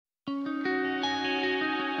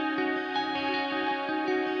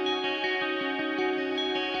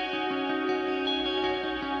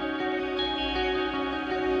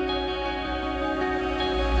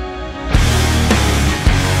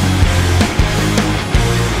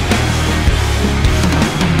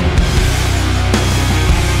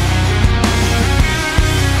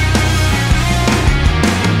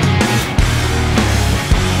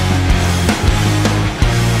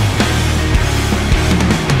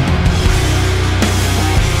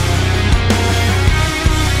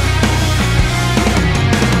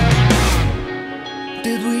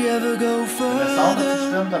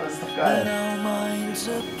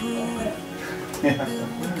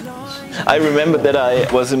I remember that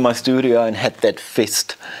I was in my studio and had that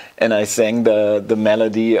fist, and I sang the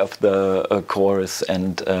melody of the chorus,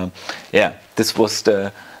 and yeah, this was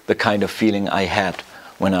the kind of feeling I had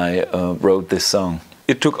when I wrote this song.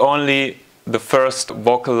 It took only the first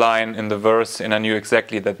vocal line in the verse and I knew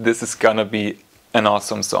exactly that this is gonna be an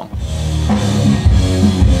awesome song.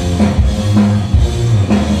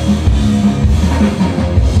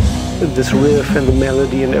 This riff and the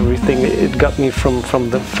melody and everything, it got me from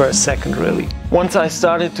the first second, really. Once I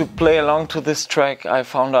started to play along to this track, I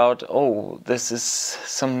found out, oh, this is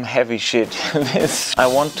some heavy shit. I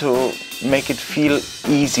want to make it feel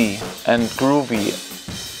easy and groovy.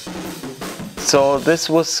 So this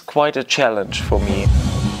was quite a challenge for me.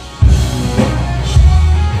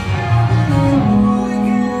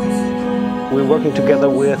 We're working together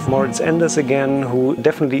with Moritz Enders again, who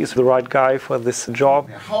definitely is the right guy for this job.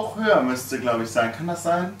 Hauch höher müsste, glaube ich, sein. Kann das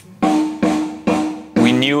sein?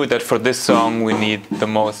 We knew that for this song we need the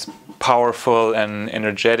most powerful and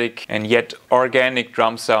energetic and yet organic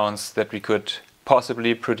drum sounds that we could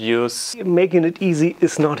possibly produce. Making it easy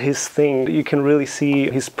is not his thing. You can really see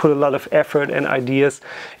he's put a lot of effort and ideas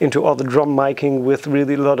into all the drum miking with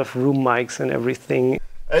really a lot of room mics and everything.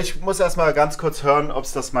 Ich muss erst mal ganz kurz hören, ob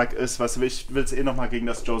es das Mic ist. Weißt du, ich will es eh noch mal gegen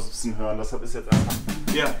das Josephson hören. Deshalb ist jetzt einfach.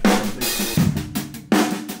 Ja.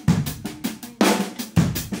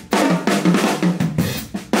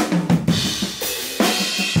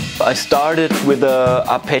 I started with an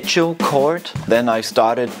arpeggio chord, then I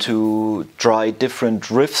started to try different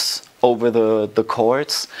riffs over the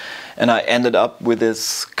chords, and I ended up with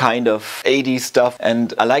this kind of 80s stuff,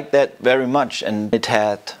 and I liked that very much, and it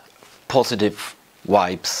had positive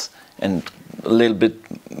vibes and a little bit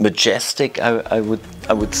majestic, I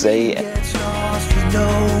would say.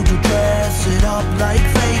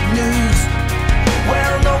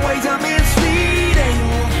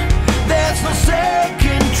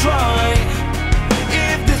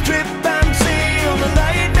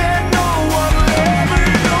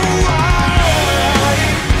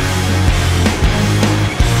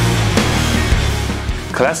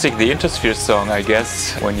 Classic, the Intersphere song, I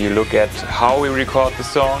guess. When you look at how we record the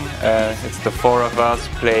song, it's the four of us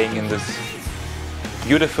playing in this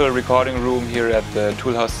beautiful recording room here at the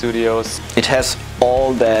Toolhouse studios. It has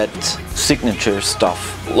all that signature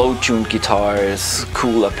stuff, low-tuned guitars,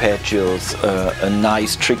 cool arpeggios, a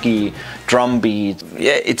nice tricky drum beat.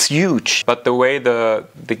 Yeah, it's huge. But the way the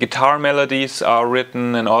guitar melodies are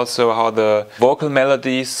written and also how the vocal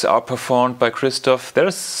melodies are performed by Christoph,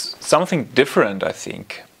 there's something different, I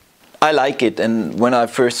think. I like it, and when I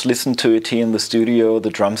first listened to it here in the studio, the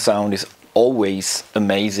drum sound is always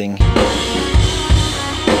amazing.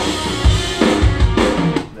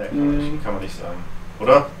 Kann man nicht sagen,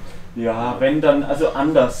 oder? Ja, wenn dann, also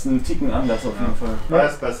anders, einen Ticken anders auf jeden Fall. Der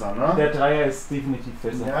ist besser, ne? Der Dreier ist definitiv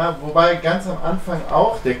besser. Ja, wobei ganz am Anfang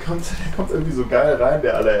auch, der kommt irgendwie so geil rein,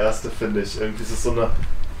 der allererste, finde ich. Irgendwie ist es so eine,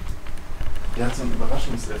 der hat so einen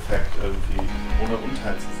Überraschungseffekt irgendwie, ohne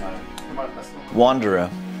Unteil zu sein. Wanderer,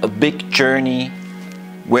 a big journey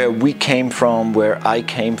where we came from, where I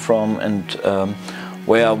came from, and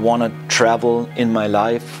where I want to travel in my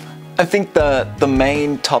life. I think the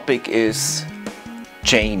main topic is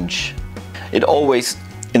change. It always,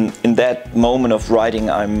 in that moment of writing,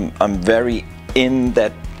 I'm very in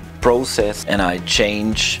that process, and I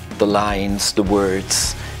change the lines, the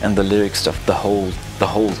words, and the lyrics of the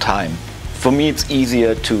whole time. For me, it's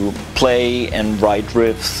easier to play and write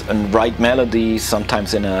riffs and write melodies,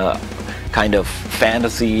 sometimes in a kind of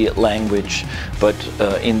fantasy language, but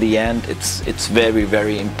in the end, it's very,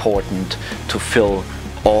 very important to fill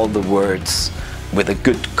all the words with a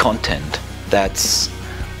good content. That's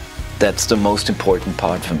the most important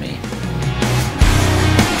part for me.